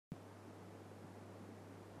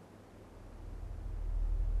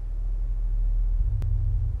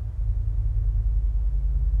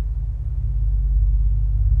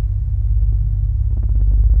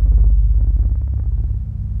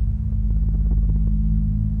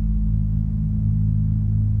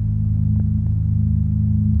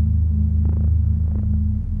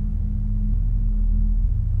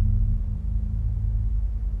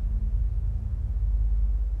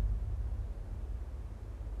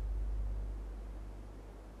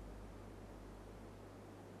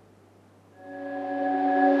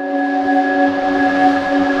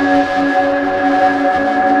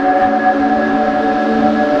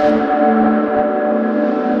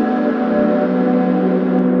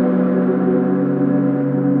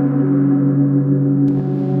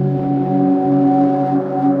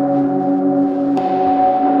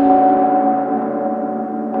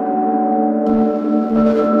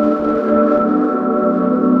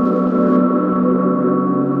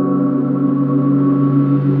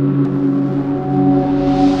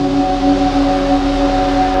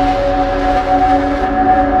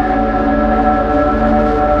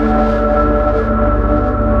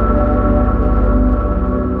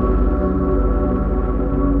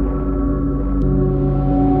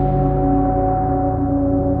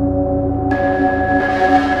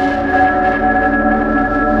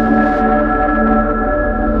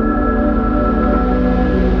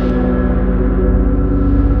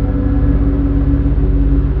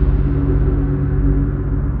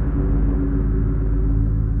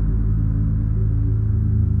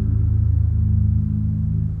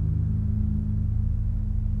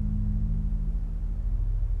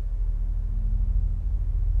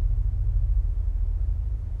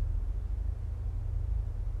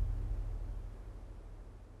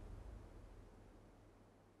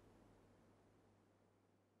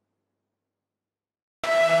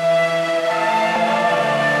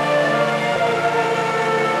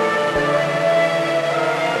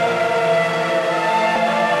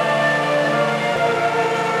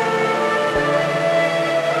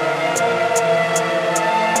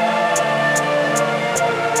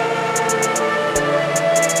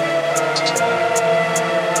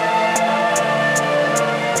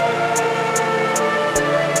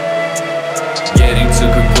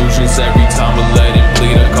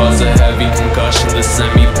heavy concussion, the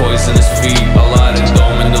semi-poisonous feet. A lot of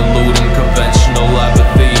dome and eluding conventional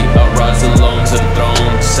apathy. I rise alone to the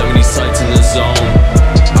throne, 70 sights in the zone.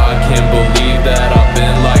 I can't believe that I've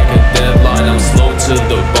been like a deadline. I'm slow to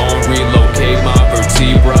the bone, relocate my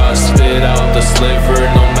vertebra, spit out the sliver.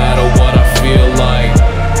 No matter what I feel like,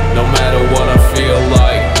 no matter what I feel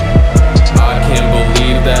like. I can't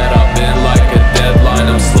believe that I've been like a deadline.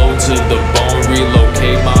 I'm slow to the bone,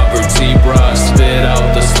 relocate my vertebra, spit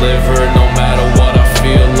out the sliver. No matter what I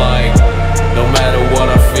feel like, no matter what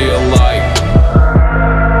I feel like.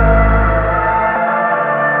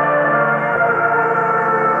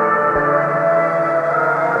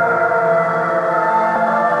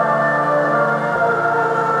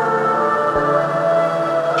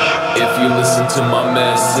 If you listen to my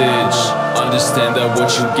message, understand that what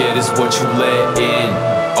you get is what you let in.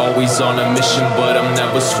 Always on a mission, but I'm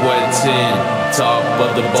never sweating. Top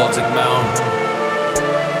of the Baltic Mountain.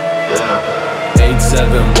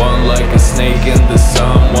 871 like a snake in the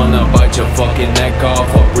sun. Wanna bite your fucking neck off,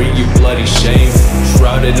 I'll bring you bloody shame.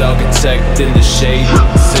 Shrouded architect in the shade.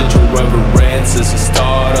 Central reverence is the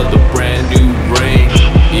start of the brand new reign.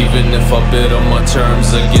 Even if I bid on my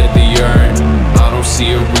terms, I get the urn. I don't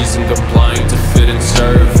see a reason complying to fit and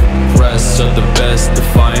serve. Press of the best,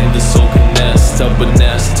 defying the soul finesse.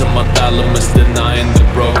 Stubbornness to my thalamus, denying the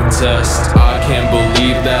broken test. I can't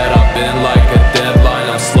believe that I've been like a deadline.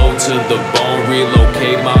 I'm slow to the bone,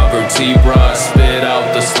 relocate my vertebra, spit out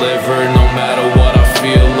the sliver. No matter what I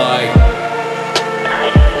feel like.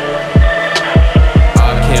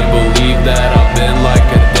 I can't believe that I've been like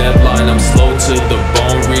a deadline. I'm slow to the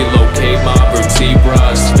bone, relocate my vertebra,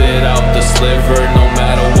 spit out the sliver. No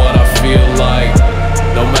matter what I feel like,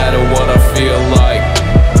 no matter what I feel like.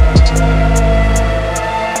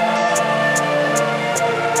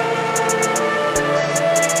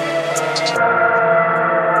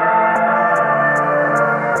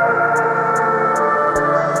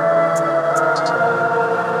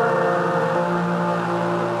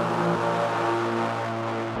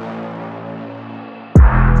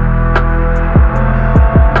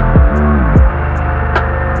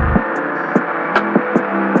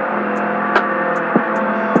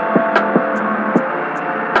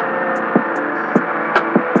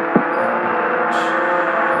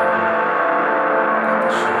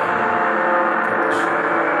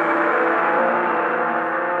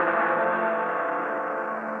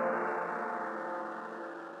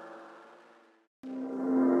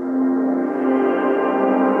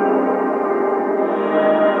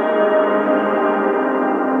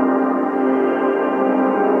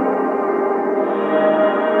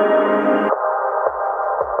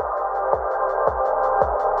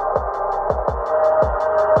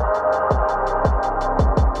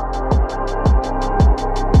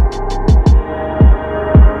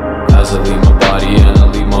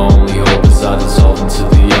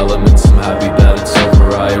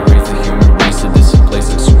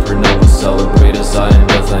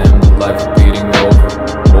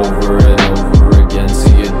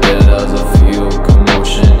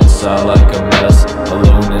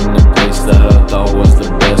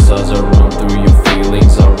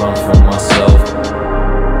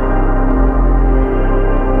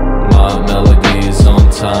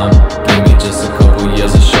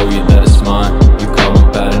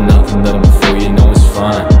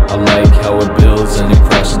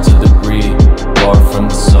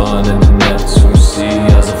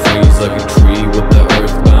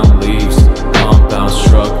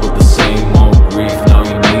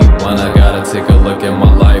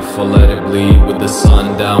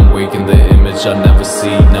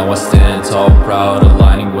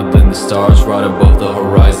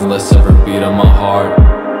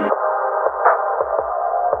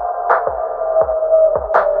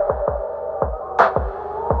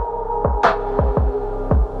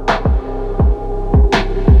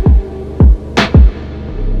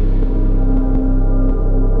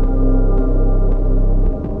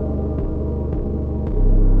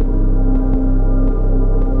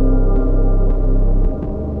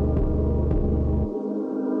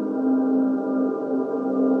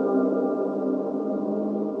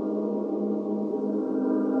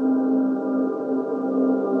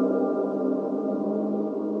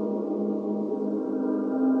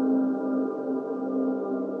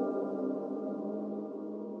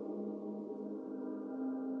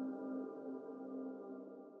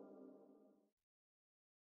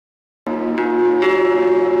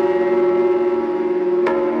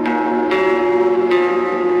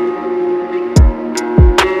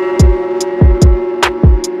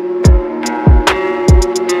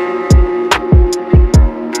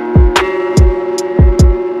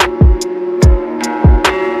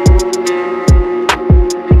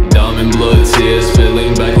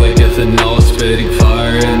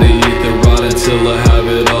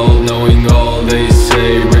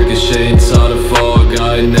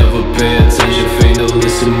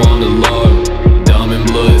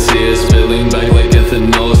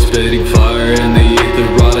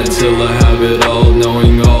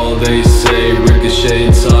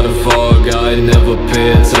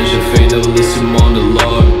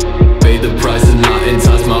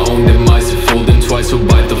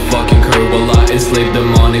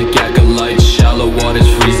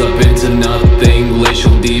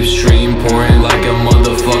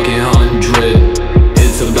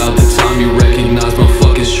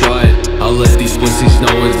 Pussies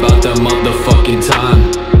know it's about that motherfucking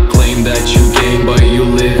time. Claim that you game, but you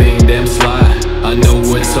living damn sly. I know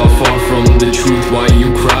it's all far from the truth, why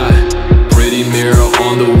you cry? Pretty mirror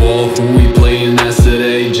on the wall, who we playing as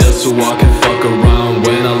today? Just so I can fuck around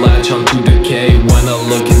when I latch onto decay. When I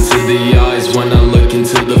look into the eyes, when I look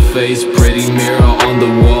into the face. Pretty mirror on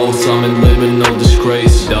the walls, I'm in liminal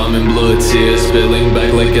disgrace. Diamond blood tears spilling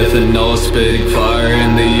back like ethanol. Spitting fire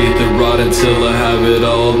in the ether, rot until I have it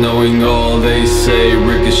all. Knowing all they say,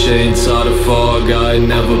 ricochet inside a fog. I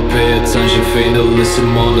never pay attention, faint to listen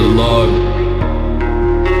monologue.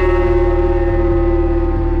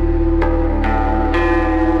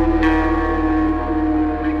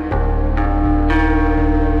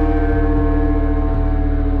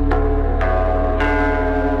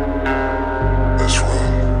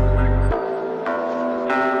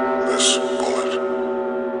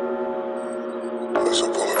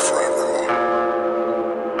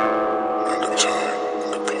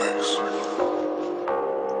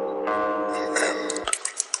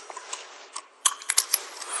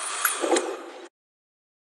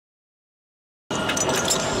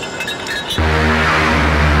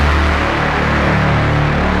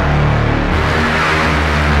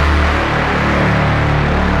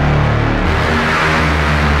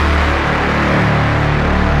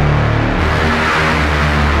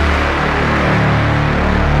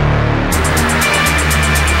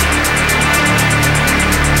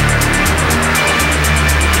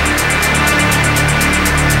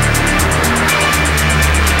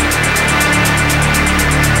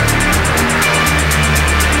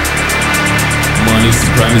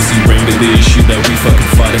 Supremacy reigned to the issue that we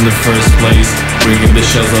fucking fight in the first place. Bringing the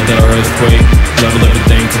shells out that are earthquake. Level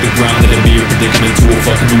everything to the ground, that'd be a predicament to a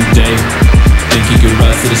fucking new day. Think you can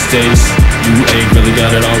rise to the stakes? You ain't really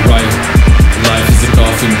got it all right. Life is a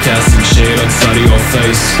coffin casting shade outside of your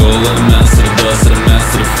face. Skull and a mask to the dust and a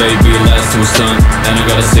mask to the fate. Be a last to a son, and I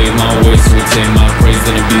gotta save my ways to attain my praise.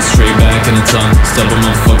 Then it be straight back in the tongue. Stubborn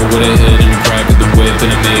motherfucker with a hit and a crack of the whip,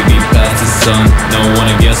 and it may be past the sun. No one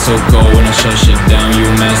to get so cold when I shut shit down. You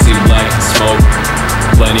massive black and smoke.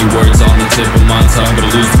 Plenty words on the tip of my tongue, but I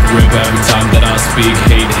lose the grip every time that I speak.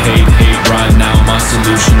 Hate, hate, hate right now. My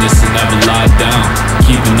solution is to never lie down.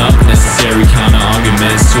 Keeping up necessary kind of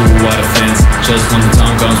arguments to what offense. Just when the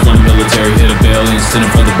time comes, when the military hit a bail, instant in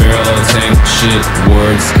front of the barrel of a tank. Shit,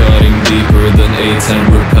 words cutting deeper than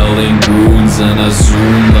A10, repelling wounds. And I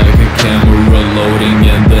zoom like a camera loading,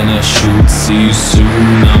 and then I shoot. See you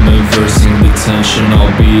soon, I'm inversing the tension,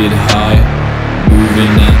 albeit high.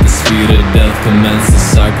 Moving at the speed of death, commence the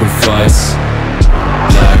sacrifice.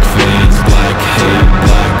 Black veins, black hate,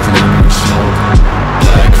 black glimmering smoke.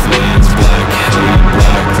 Black veins, black hate,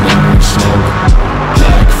 black glimmering smoke.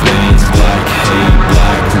 Black veins, black hate,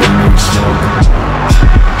 black glimmering smoke.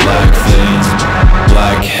 Black veins,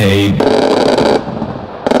 black hate.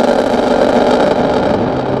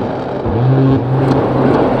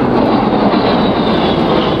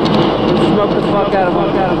 Smoke the fuck out of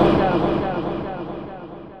him.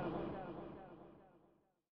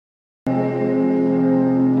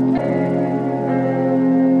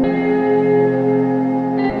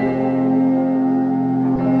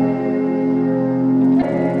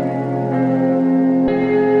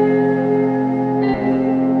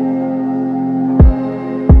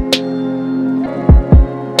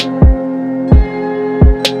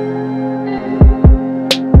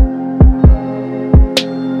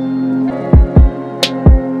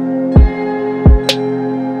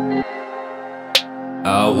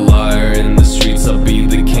 Outlier in the streets, I'll be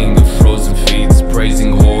the king of frozen feats.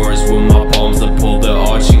 Praising horrors with my palms that pull the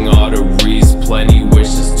arching arteries. Plenty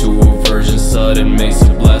wishes to aversion, sudden makes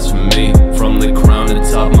a blasphemy. From the crown to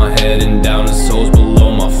top my head and down to souls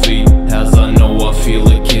below my feet. As I know I feel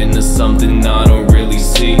akin to something I don't really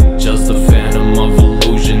see. Just a phantom of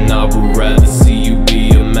illusion, I would rather see you be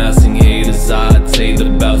amassing hate as I take the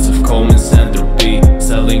bouts of Coleman's entropy.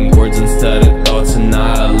 Selling words instead of thoughts,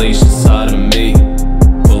 annihilation side of me.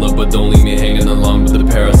 But don't leave me hanging along with the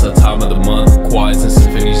parasite time of the month. Quiets and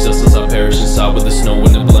symphonies just as I perish inside with the snow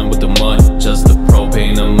and the blend with the mud. Just the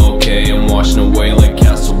propane, I'm okay, I'm washing away like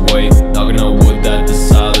castaway. Knocking on wood that the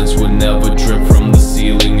silence would never drip from the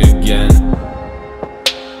ceiling again.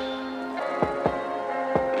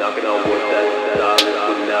 Knocking on wood that the silence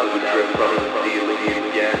would never drip from the ceiling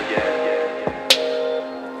again.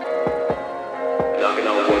 Knocking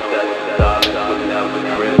on wood that the silence would never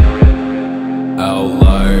drip.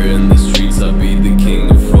 Outlier in the streets, I be the king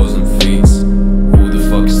of frozen feats. Who the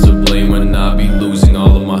fuck is to blame when I be losing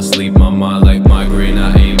all of my sleep? My mind like migraine,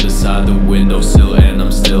 I aim beside the windowsill and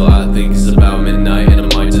I'm still. I think it's about midnight and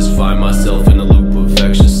I might just find myself in a loop of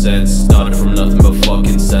extra sense. Started from nothing but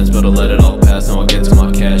let it all pass, now I'll get to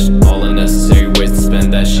my cash. All unnecessary ways to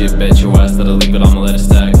spend that shit. Bet your ass that I leave it, I'ma let it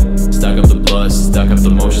stack. Stack up the blood, stack up the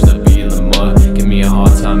motion that be in the mud. Give me a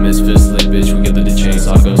hard time, misfits lit, bitch. We get the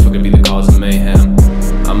chainsaw guns, fucking be the cause of mayhem.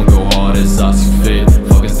 I'ma go hard as I see fit.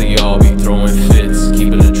 Fuckers, they all be throwing fits.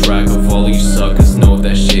 Keeping a track of all you suckers. Know if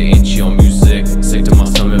that shit ain't your music. Sick to my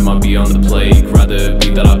stomach, might be on the plague. Rather it be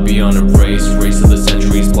that I be on a race. Race of the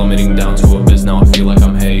centuries, plummeting down to abyss. Now I feel like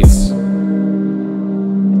I'm Hayes.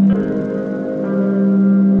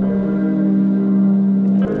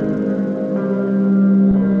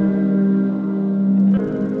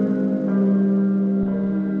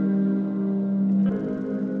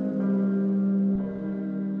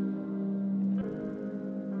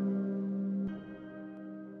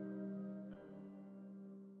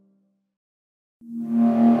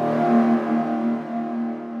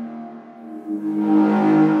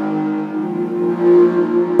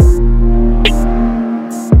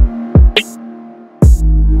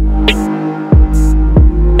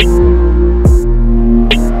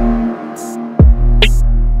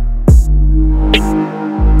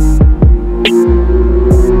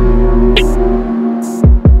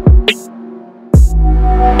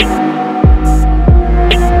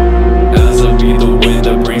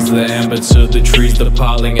 To the trees, the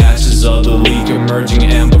piling ashes of the leak, emerging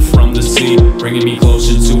amber from the sea, bringing me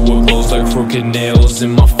closer to a close like crooked nails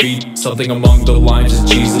in my feet. Something among the lines is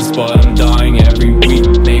Jesus, but I'm dying every week.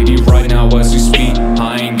 Maybe right now as we speak,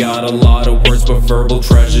 I ain't got a lot of words, but verbal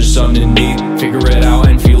treasures underneath. Figure it out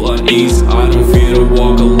and feel unease. I don't fear to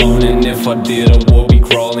walk alone, and if I did, I would be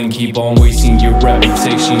crawling. Keep on wasting your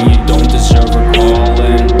reputation, you don't deserve a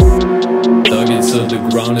calling. Dug into the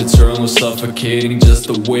ground, eternal, suffocating. Just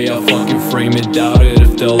the way I fucking frame it. Doubt it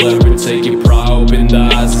if they'll ever take it. Pry open the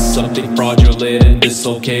eyes of something fraudulent and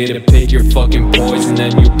dislocated. Pick your fucking poison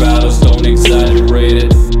and your battles, don't exaggerate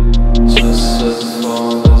it. Just as it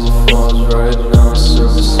falls right now.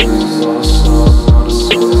 Services all stars, not a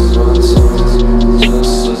source, not a source.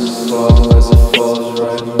 Just as it falls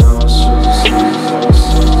right now. Services all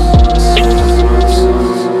stars, not a source, not a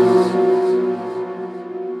source.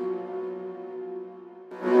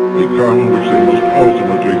 The problem which they must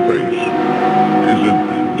ultimately face is a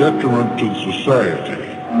detriment to society,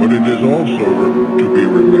 but it is also to be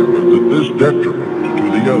remembered that this detriment to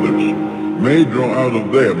the others may draw out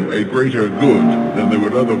of them a greater good than they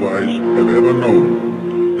would otherwise have ever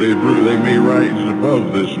known. They may rise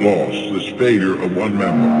above this loss, this failure of one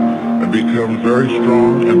member, and become very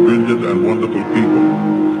strong and brilliant and wonderful people.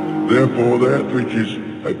 Therefore, that which is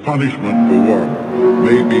a punishment for one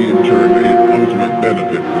may be in turn an ultimate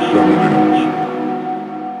benefit for someone else.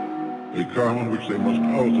 A karma which they must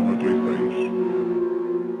ultimately face.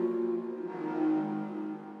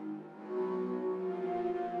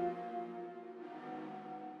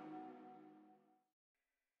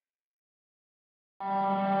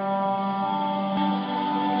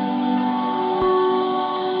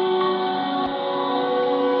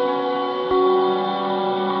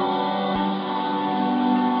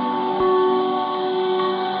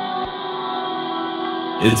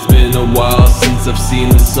 It's been a while since I've seen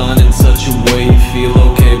the sun in such a way. You feel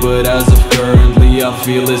okay, but as of currently, I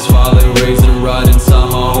feel its violent rays, and right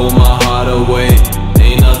inside I hold my heart away.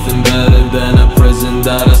 Ain't nothing better than a prison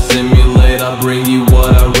that I simulate. I bring you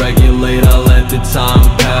what I regulate. I let the time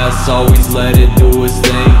pass, always let it do its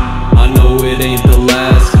thing. I know it ain't the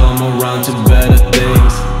last, come around to better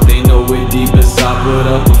things. They know it deep inside, put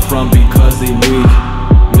up a front because they weak.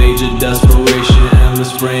 Major desperation,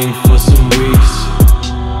 endless praying for some weeks.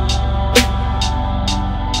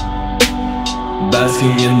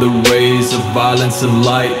 Basking in the rays of violence and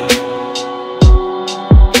light.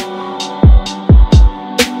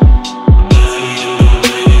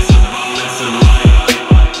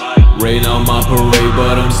 Rain on my parade,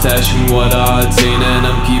 but I'm stashing what I attain, and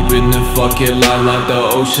I'm keeping it fucking light like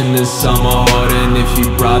the ocean inside my heart. And if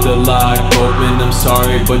you brought the light open, I'm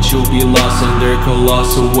sorry, but you'll be lost under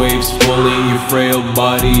colossal waves, pulling your frail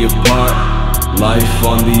body apart. Life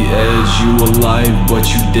on the edge, you alive, but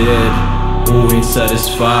you dead. Who ain't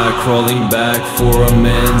satisfied, crawling back for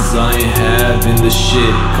amends. I ain't having the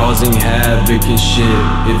shit, causing havoc and shit.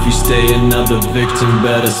 If you stay another victim,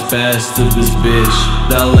 better spaz to this bitch.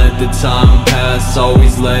 That let the time pass,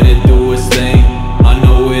 always let it do its thing. I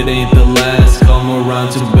know it ain't the last, come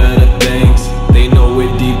around to better things. They know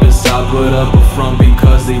it deep inside, put up a front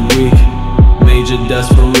because they weak. Major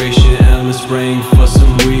desperation, endless praying for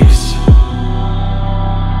some weeks.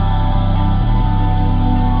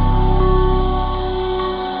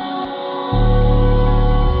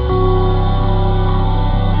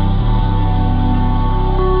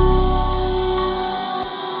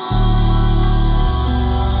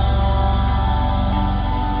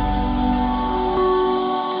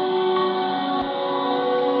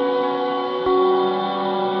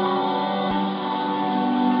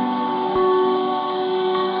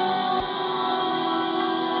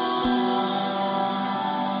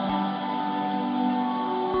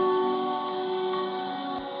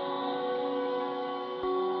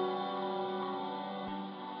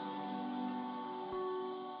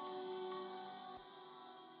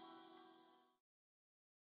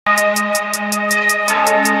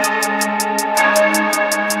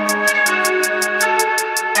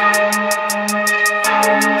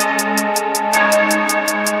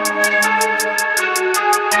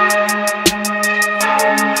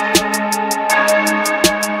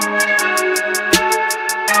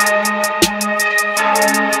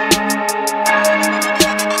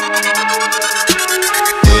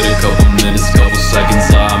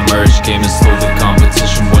 came and stole the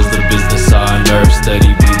competition. Was the business I unnerved?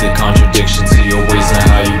 Steady be the contradiction to your ways and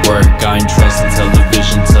how you work. I ain't trusting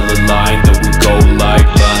television, tell a lie that we go like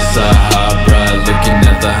Blindsight, high bright, looking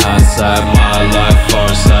at the high side. My life, far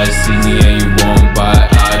side, see me and you won't bite.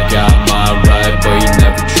 I got my right, but you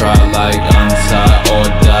never try. Like untie or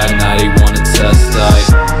die, now they wanna test.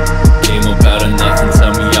 I came up out of nothing,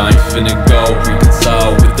 tell me I ain't finna go.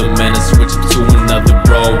 Reconcile with the man and switch up to another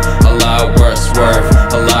road. A lot worse, swerve,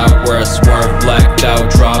 a lot worse, swerve. Blacked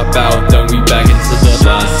out, drop out, then we back into the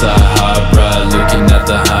blind side. High bright, looking at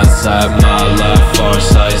the high side. My life, far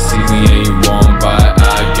side, see me and you won't bite.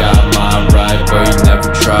 I got my right, but you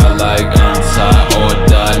never try. Like untie or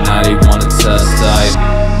die, now they wanna test.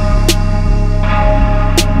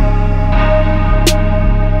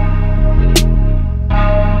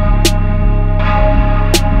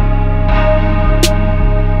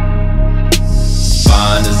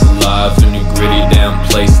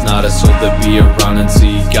 Not a soul that be around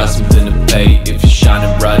until you got something to pay. If you're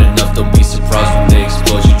shining bright enough, don't be surprised when they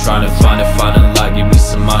explode. You trying to find a lie, give me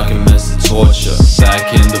some arguments to torture.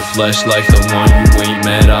 Back in the flesh like the one you ain't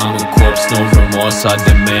met. I'm a corpse, no remorse, I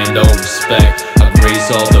demand all respect. I graze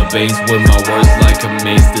all the veins with my words like a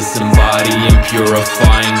mace, disembodying,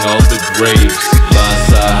 purifying all the graves.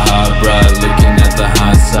 Blindsight, high bright, looking at the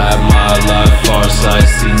high side. My life, far side,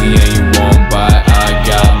 see me and you won't bite. I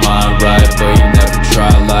got my right, but you never try.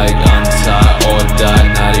 Like untie or die,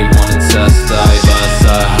 now they wanna test.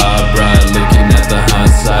 Blindsight, high bright, looking at the high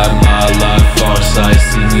side. My life, far side,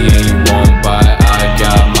 see me and you won't bite. I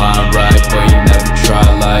got my right, but you never try.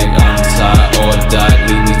 Like untie or die,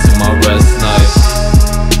 lead me to my rest night.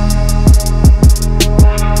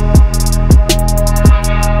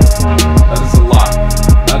 That is a lot.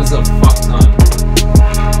 That is a fuck ton.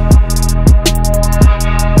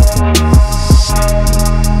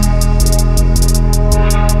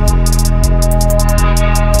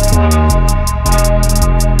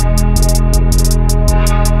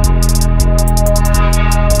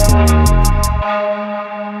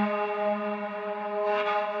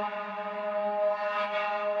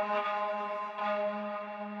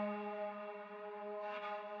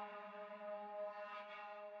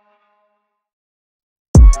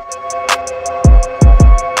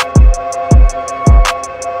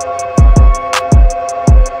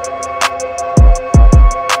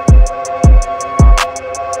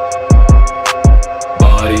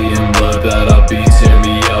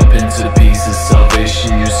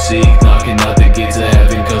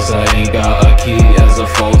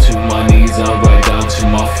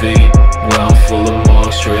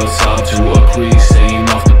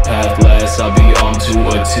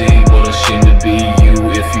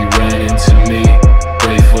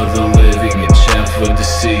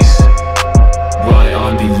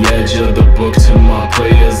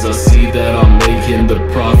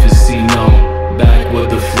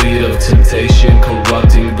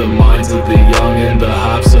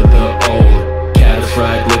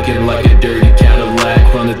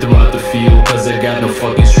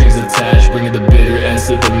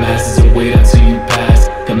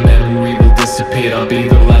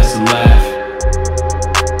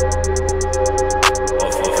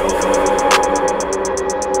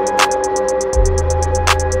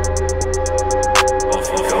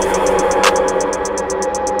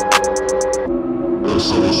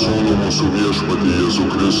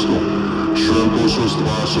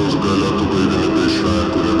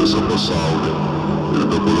 Pasaulį ir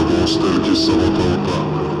dabar vos telki savo tautą,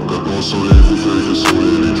 kad nuo saulėkų telki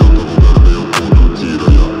saulėlydžio.